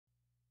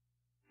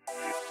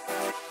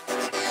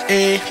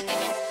Hey.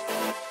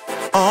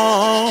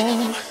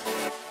 Oh,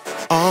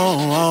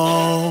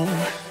 oh,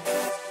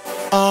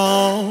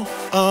 oh,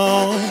 oh,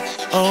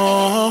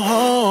 oh,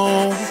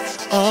 oh,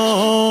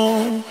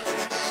 oh,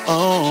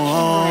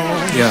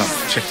 oh. Yo,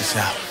 check this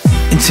out.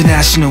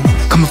 International,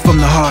 coming from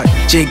the heart.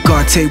 Jay,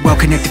 Ghartey, well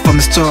connected from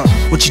the start.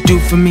 What you do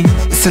for me,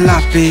 it's a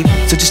lot, babe.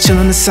 So just chill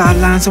on the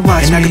sidelines and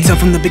watch me. I can tell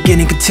from the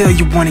beginning, could tell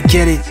you wanna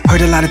get it.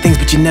 Heard a lot of things,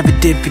 but you never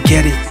did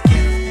forget it.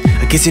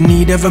 I guess you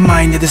need a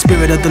reminder, the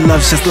spirit of the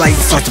love's just light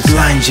starts to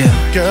blind you.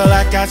 Girl,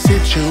 I got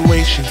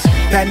situations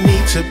that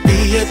need to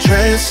be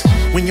addressed.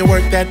 When you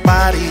work that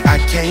body, I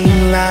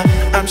can't lie,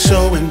 I'm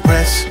so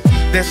impressed.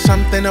 There's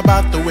something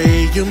about the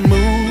way you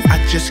move,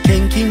 I just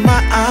can't keep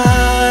my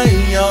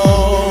eye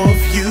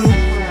off you.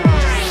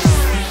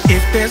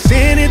 If there's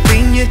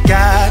anything you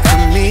got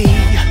for me,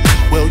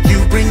 well,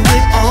 you bring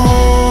it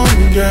on,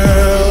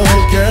 girl,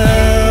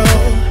 girl.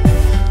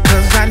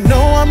 Cause I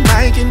know I'm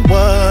liking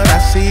what I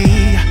see.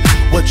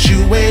 What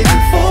you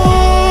waiting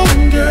for,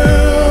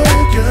 girl,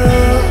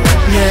 girl,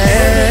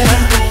 yeah.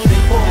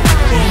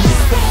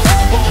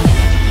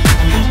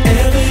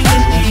 However you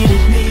need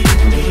it,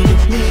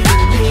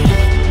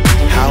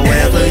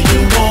 however you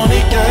want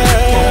it,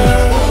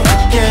 girl,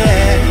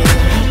 yeah.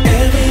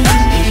 However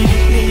you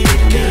need it,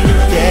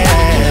 girl, yeah.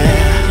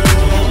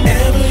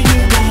 However you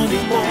want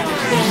it,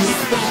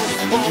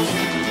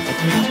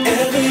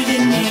 however you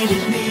need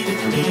it,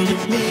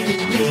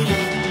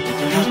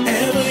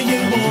 however you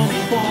want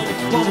it,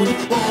 want it.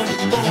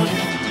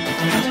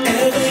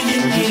 However you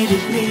need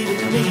it,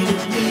 however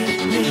you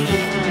want it.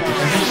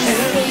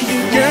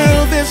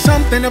 Girl, there's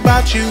something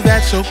about you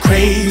that's so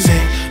crazy.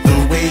 The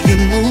way you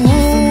move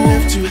from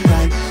left to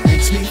right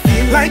makes me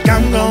feel like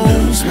I'm gonna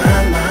lose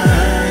my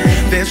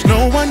mind. There's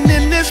no one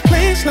in this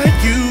place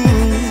like you.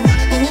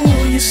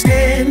 Ooh, you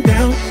stand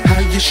out, how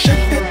you shut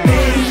that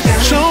thing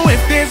down. So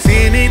if there's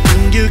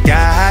anything you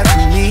got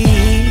for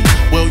me,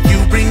 well,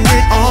 you bring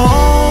it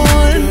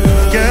on,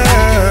 girl.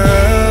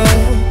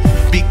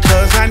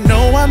 Because I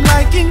know I'm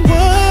liking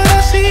what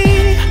I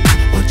see.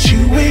 What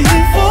you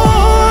waiting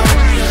for,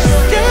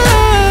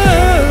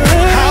 girl?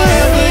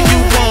 However you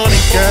want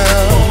it,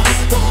 girl,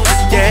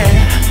 yeah.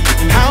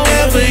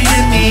 However you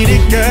need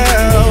it,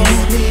 girl.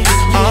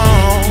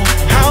 Oh,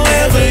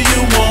 however you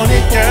want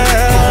it,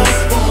 girl,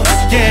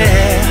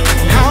 yeah.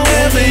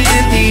 However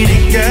you need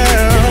it,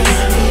 girl.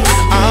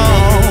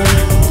 Oh,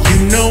 you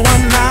know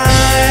I'm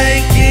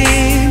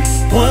liking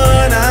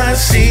what I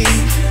see.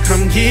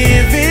 Come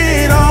give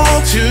it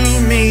all to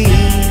me,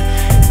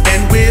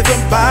 and with a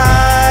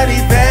body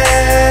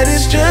that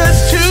is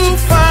just too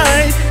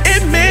fine,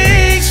 it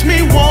makes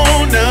me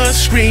wanna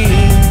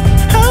scream.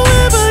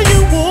 However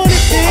you want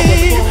it,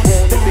 babe.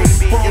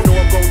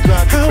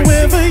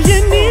 However you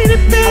need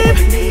it, babe.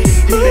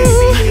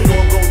 Ooh.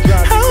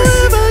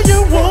 However you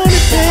want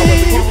it,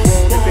 babe.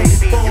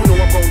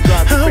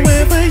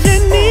 However you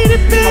need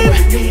it, babe.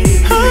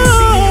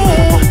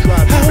 Oh,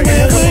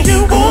 however you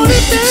want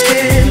it, babe.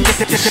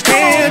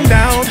 Stand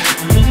out.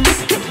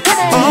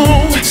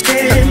 Oh,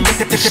 stand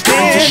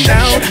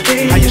out.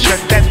 How you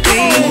shut that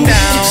thing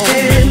down?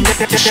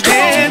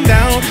 Stand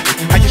out.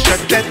 How you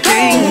shut that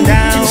thing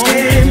down?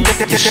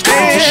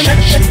 Stand.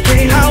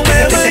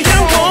 However you